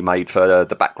 which were only made for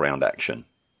the background action.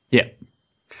 Yeah.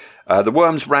 The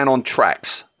worms ran on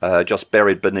tracks, just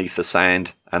buried beneath the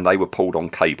sand, and they were pulled on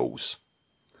cables.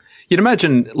 You'd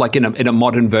imagine, like, in a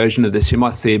modern version of this, you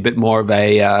might see a bit more of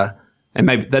a, and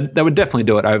maybe they would definitely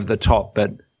do it over the top,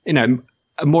 but, you know,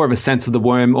 more of a sense of the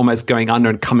worm almost going under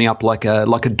and coming up like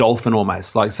a dolphin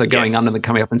almost, like, so going under and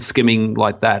coming up and skimming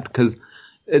like that, because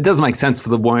it doesn't make sense for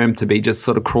the worm to be just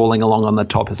sort of crawling along on the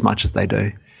top as much as they do.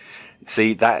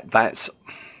 See, that's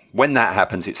when that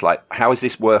happens, it's like, how is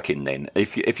this working then?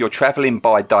 If you're traveling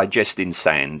by digesting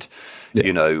sand,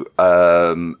 you know,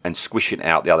 and squishing it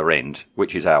out the other end,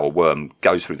 which is how a worm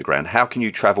goes through the ground, how can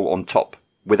you travel on top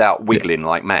without wiggling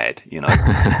like mad, you know?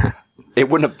 It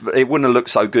wouldn't have looked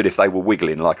so good if they were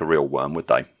wiggling like a real worm, would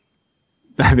they?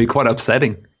 That'd be quite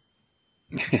upsetting.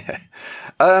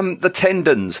 The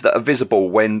tendons that are visible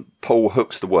when Paul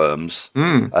hooks the worms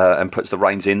and puts the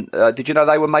reins in, did you know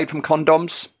they were made from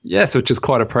condoms? Yes, which is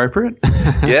quite appropriate.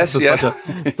 Yes,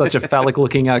 such a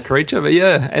phallic-looking creature, but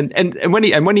yeah, and when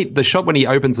he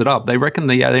opens it up, they reckon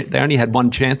they only had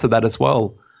one chance of that as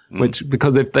well, which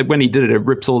because when he did it, it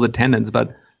rips all the tendons,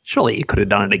 but. Surely he could have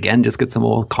done it again, just get some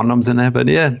more condoms in there. But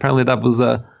yeah, apparently that was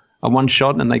a one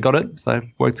shot and they got it, so it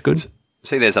worked good.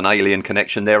 See, there's an Alien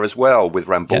connection there as well with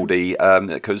Rambaldi,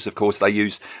 because of course they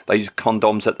use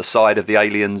condoms at the side of the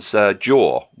alien's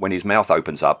jaw when his mouth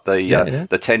opens up.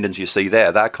 The tendons you see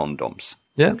there, they're condoms.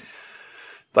 Yeah.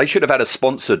 They should have had a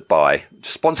sponsored by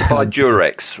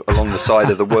Durex along the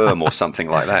side of the worm or something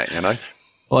like that, you know.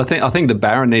 Well, I think the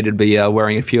Baron needed to be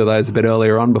wearing a few of those a bit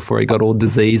earlier on before he got all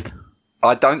diseased.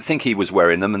 I don't think he was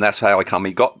wearing them, and that's how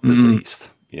he got diseased.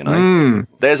 You know,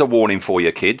 there's a warning for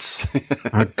you, kids.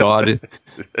 Oh God!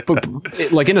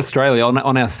 Like in Australia,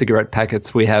 on our cigarette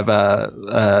packets, we have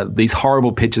these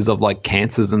horrible pictures of like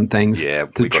cancers and things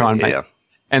to try and make.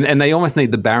 And they almost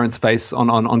need the Baron's face on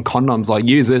condoms. Like,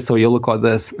 use this or you'll look like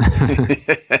this.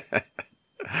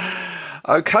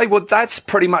 Okay, well that's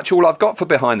pretty much all I've got for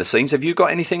behind the scenes. Have you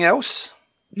got anything else?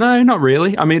 No, not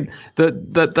really. I mean,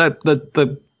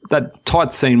 that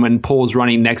tight scene when Paul's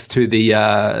running next to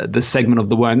the segment of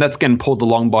the worm, that's getting pulled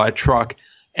along by a truck,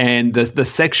 and the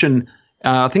section,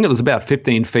 I think it was about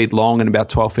 15 feet long and about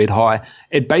 12 feet high.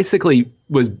 It basically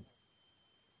was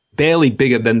barely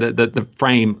bigger than the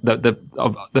frame,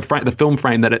 the film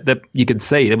frame that you could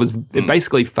see. It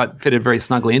basically fitted very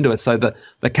snugly into it. So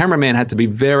the cameraman had to be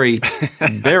very,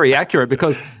 very accurate,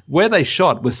 because where they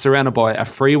shot was surrounded by a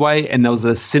freeway and there was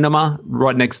a cinema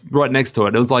right next to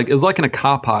it. It was like in a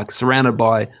car park surrounded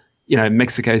by, you know,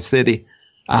 Mexico City.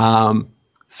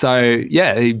 So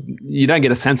yeah, you don't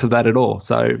get a sense of that at all.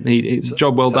 So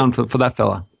job well done for that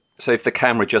fella. So if the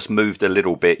camera just moved a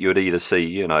little bit, you'd either see,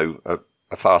 you know,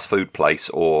 a fast food place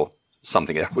or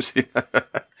something else.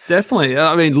 Definitely.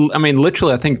 I mean,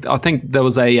 literally, I think there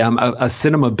was a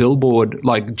cinema billboard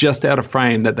like just out of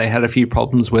frame that they had a few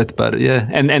problems with, but yeah,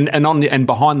 and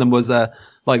behind them was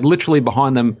literally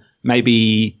behind them,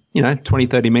 maybe, you know, 20,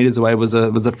 30 meters away was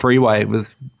a freeway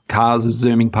with cars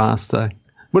zooming past. So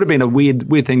would have been a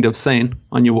weird thing to have seen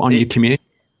on your commute.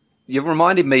 You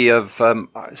reminded me of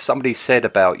somebody said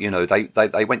about,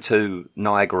 they went to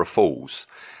Niagara Falls,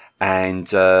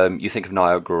 and you think of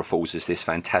Niagara Falls as this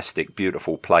fantastic,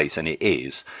 beautiful place, and it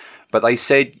is. But they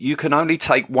said you can only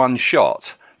take one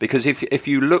shot, because if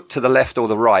you look to the left or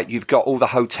the right, you've got all the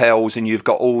hotels and you've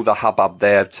got all the hubbub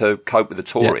there to cope with the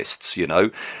tourists. Yeah.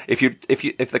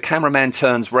 If the cameraman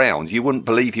turns round, you wouldn't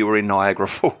believe you were in Niagara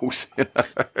Falls.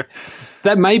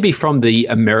 That may be from the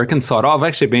American side. I've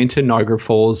actually been to Niagara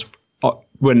Falls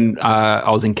when I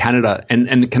was in Canada,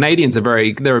 and the Canadians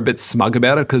they're a bit smug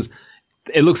about it because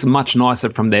it looks much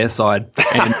nicer from their side,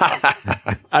 and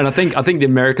I think the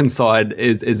American side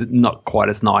is not quite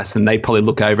as nice, and they probably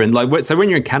look over and so when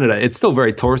you're in Canada, it's still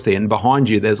very touristy, and behind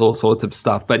you there's all sorts of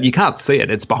stuff, but you can't see it;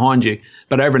 it's behind you.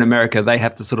 But over in America, they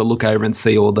have to sort of look over and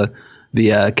see all the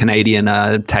Canadian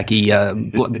tacky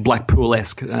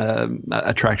Blackpool-esque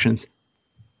attractions.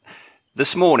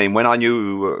 This morning, when I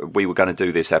knew we were going to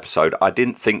do this episode, I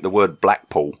didn't think the word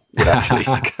Blackpool would actually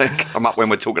come up when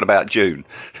we're talking about Dune.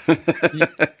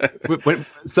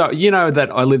 So, that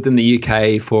I lived in the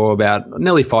UK for about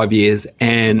nearly 5 years,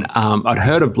 and I'd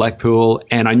heard of Blackpool,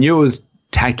 and I knew it was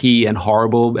tacky and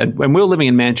horrible. And when we were living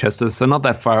in Manchester, so not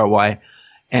that far away,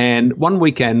 and one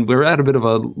weekend we were at a bit of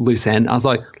a loose end. I was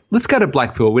like, let's go to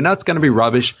Blackpool. We know it's going to be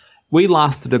rubbish. We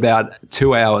lasted about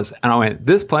 2 hours, and I went,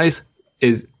 this place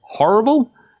is horrible.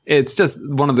 It's just it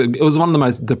was one of the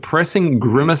most depressing,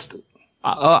 grimmest,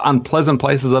 unpleasant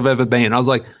places I've ever been. I was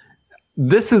like,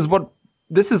 this is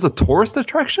a tourist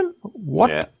attraction? What?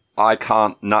 Yeah. I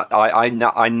can't. No, I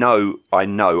know.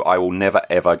 I will never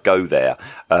ever go there.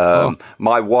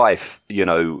 My wife,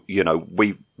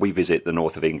 we visit the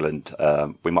north of England.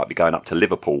 We might be going up to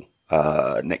Liverpool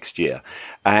next year,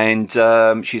 and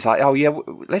she's like, "Oh yeah,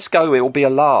 let's go. It'll be a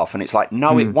laugh." And it's like,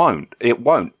 "No, it won't. It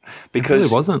won't because it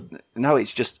really wasn't. No,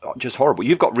 it's just horrible.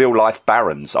 You've got real life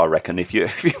barons, I reckon. If you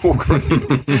walk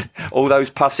around, all those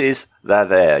pussies, they're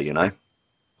there.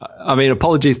 I mean,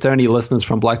 apologies to any listeners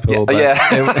from Blackpool. Yeah,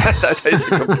 that is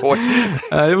a good point.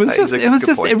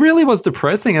 It really was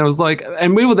depressing. It was like,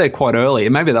 and we were there quite early,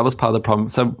 and maybe that was part of the problem.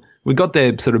 So we got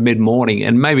there sort of mid-morning,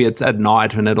 and maybe it's at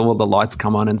night when all the lights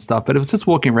come on and stuff. But it was just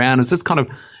walking around. It was just kind of,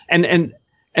 and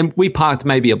we parked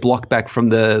maybe a block back from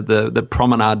the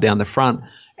promenade down the front,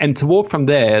 and to walk from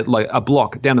there like a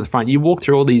block down to the front, you walk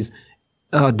through all these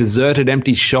deserted,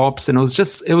 empty shops, and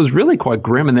it was really quite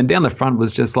grim. And then down the front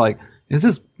was just like. It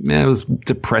was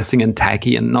depressing and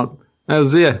tacky and not.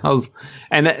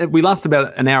 We lasted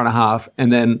about an hour and a half,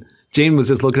 and then Jean was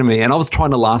just looking at me, and I was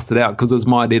trying to last it out because it was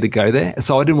my idea to go there.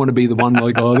 So I didn't want to be the one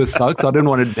like, oh, this sucks. I didn't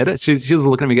want to admit it. She was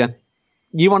looking at me going,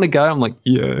 "You want to go?" I'm like,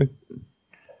 "Yeah."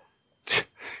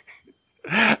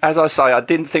 As I say, I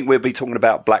didn't think we'd be talking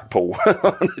about Blackpool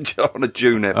on a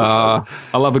Dune episode.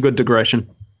 I love a good digression.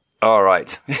 All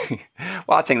right.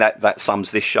 Well, I think that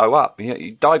sums this show up.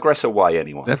 You digress away,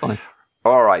 anyone. Definitely.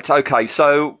 All right. Okay.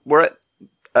 So we're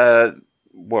at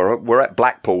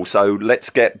Blackpool. So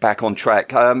let's get back on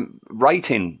track.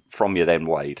 Rating from you then,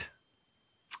 Wade.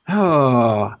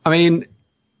 Oh, I mean,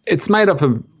 it's made up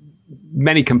of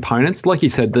many components. Like you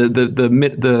said, the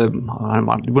I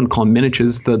wouldn't call them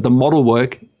miniatures. The model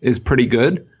work is pretty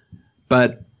good,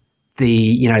 but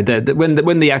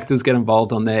when the actors get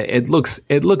involved on there, it looks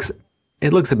a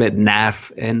bit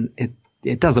naff, and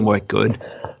it doesn't work good.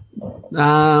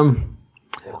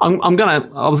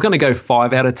 I was gonna go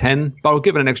 5 out of 10, but I'll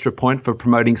give it an extra point for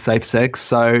promoting safe sex.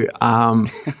 So I'll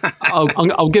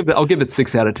give it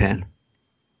 6 out of 10.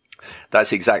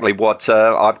 That's exactly what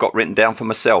I've got written down for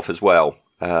myself as well.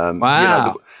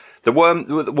 Wow. The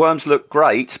worms look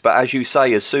great, but as you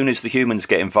say, as soon as the humans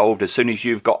get involved, as soon as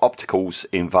you've got opticals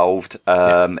involved,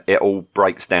 it all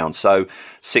breaks down. So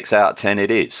 6 out of 10 it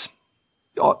is.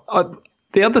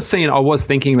 The other scene I was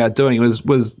thinking about doing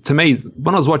was to me,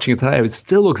 when I was watching it today, it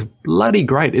still looks bloody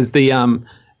great, is the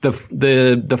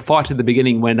fight at the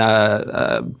beginning when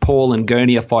Paul and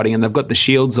Gurney are fighting and they've got the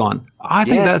shields on. I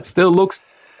think that still looks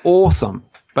awesome.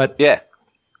 But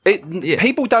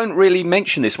people don't really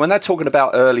mention this when they're talking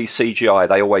about early CGI.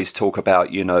 They always talk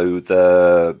about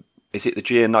is it the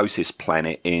Geonosis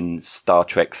planet in Star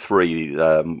Trek 3?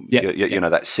 That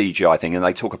CGI thing, and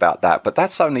they talk about that. But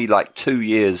that's only like 2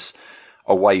 years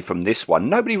away from this one.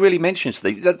 Nobody really mentions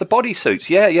the bodysuits.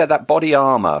 That body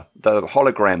armor, the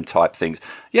hologram type things.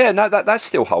 That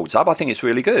still holds up. I think it's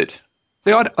really good.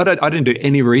 See, I didn't do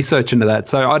any research into that,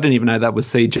 so I didn't even know that was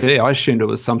CG. I assumed it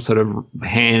was some sort of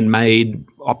handmade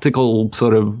optical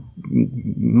sort of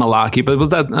malarkey. But was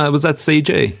that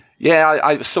CG? Yeah,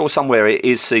 I saw somewhere it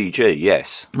is CG.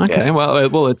 Yes. Okay, Yeah.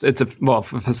 well, it's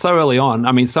for so early on.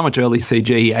 I mean, so much early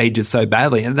CG ages so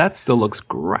badly, and that still looks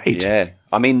great. Yeah.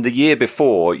 I mean, the year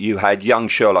before you had young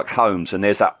Sherlock Holmes, and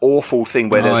there's that awful thing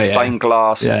where the stained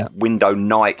glass window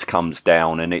night comes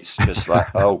down, and it's just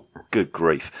like, oh, good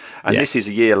grief. And this is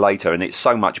a year later, and it's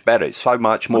so much better. It's so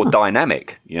much more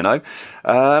dynamic, you know.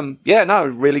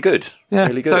 Really good. Yeah,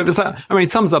 really good. So I mean, it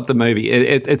sums up the movie.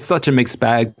 It's such a mixed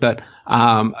bag, but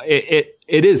it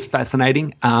is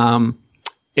fascinating.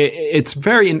 It's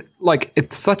very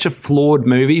it's such a flawed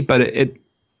movie, but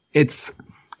it's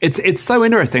so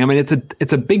interesting. I mean,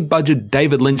 it's a big budget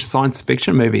David Lynch science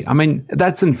fiction movie. I mean,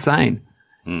 that's insane.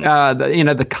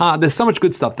 The cast, there's so much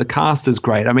good stuff. The cast is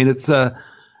great. I mean, it's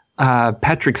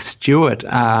Patrick Stewart,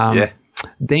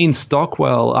 Dean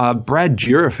Stockwell, Brad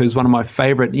Dourif, who's one of my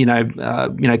favorite,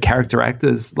 character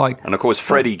actors. And of course,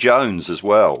 Freddie Jones as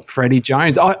well. Freddie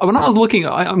Jones. When I was looking,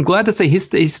 I'm glad to see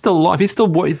he's still alive. He's still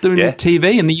doing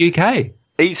TV in the UK.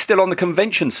 He's still on the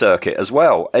convention circuit as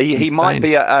well. He might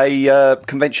be at a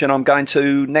convention I'm going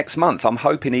to next month. I'm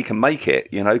hoping he can make it,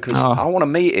 because I want to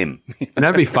meet him. And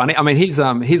that'd be funny. I mean, his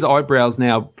eyebrows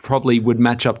now probably would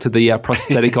match up to the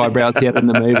prosthetic eyebrows he had in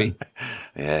the movie.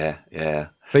 Yeah.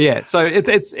 But yeah, so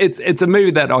it's a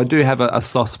movie that I do have a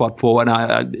soft spot for,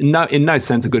 and in no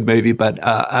sense a good movie, but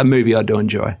a movie I do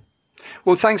enjoy.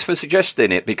 Well, thanks for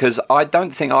suggesting it, because I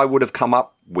don't think I would have come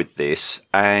up with this,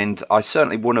 and I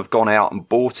certainly wouldn't have gone out and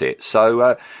bought it.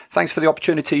 So thanks for the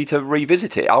opportunity to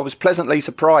revisit it. I was pleasantly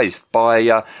surprised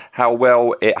by how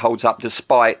well it holds up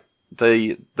despite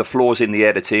the flaws in the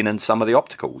editing and some of the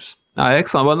opticals. Oh,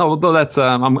 excellent. Well, that's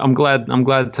I'm glad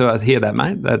to hear that,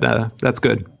 mate. That's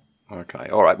good. Okay.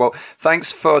 All right. Well,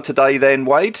 thanks for today then,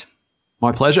 Wade.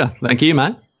 My pleasure. Thank you,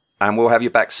 mate. And we'll have you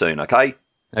back soon, okay?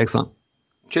 Excellent.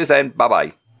 Cheers then.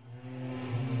 Bye-bye.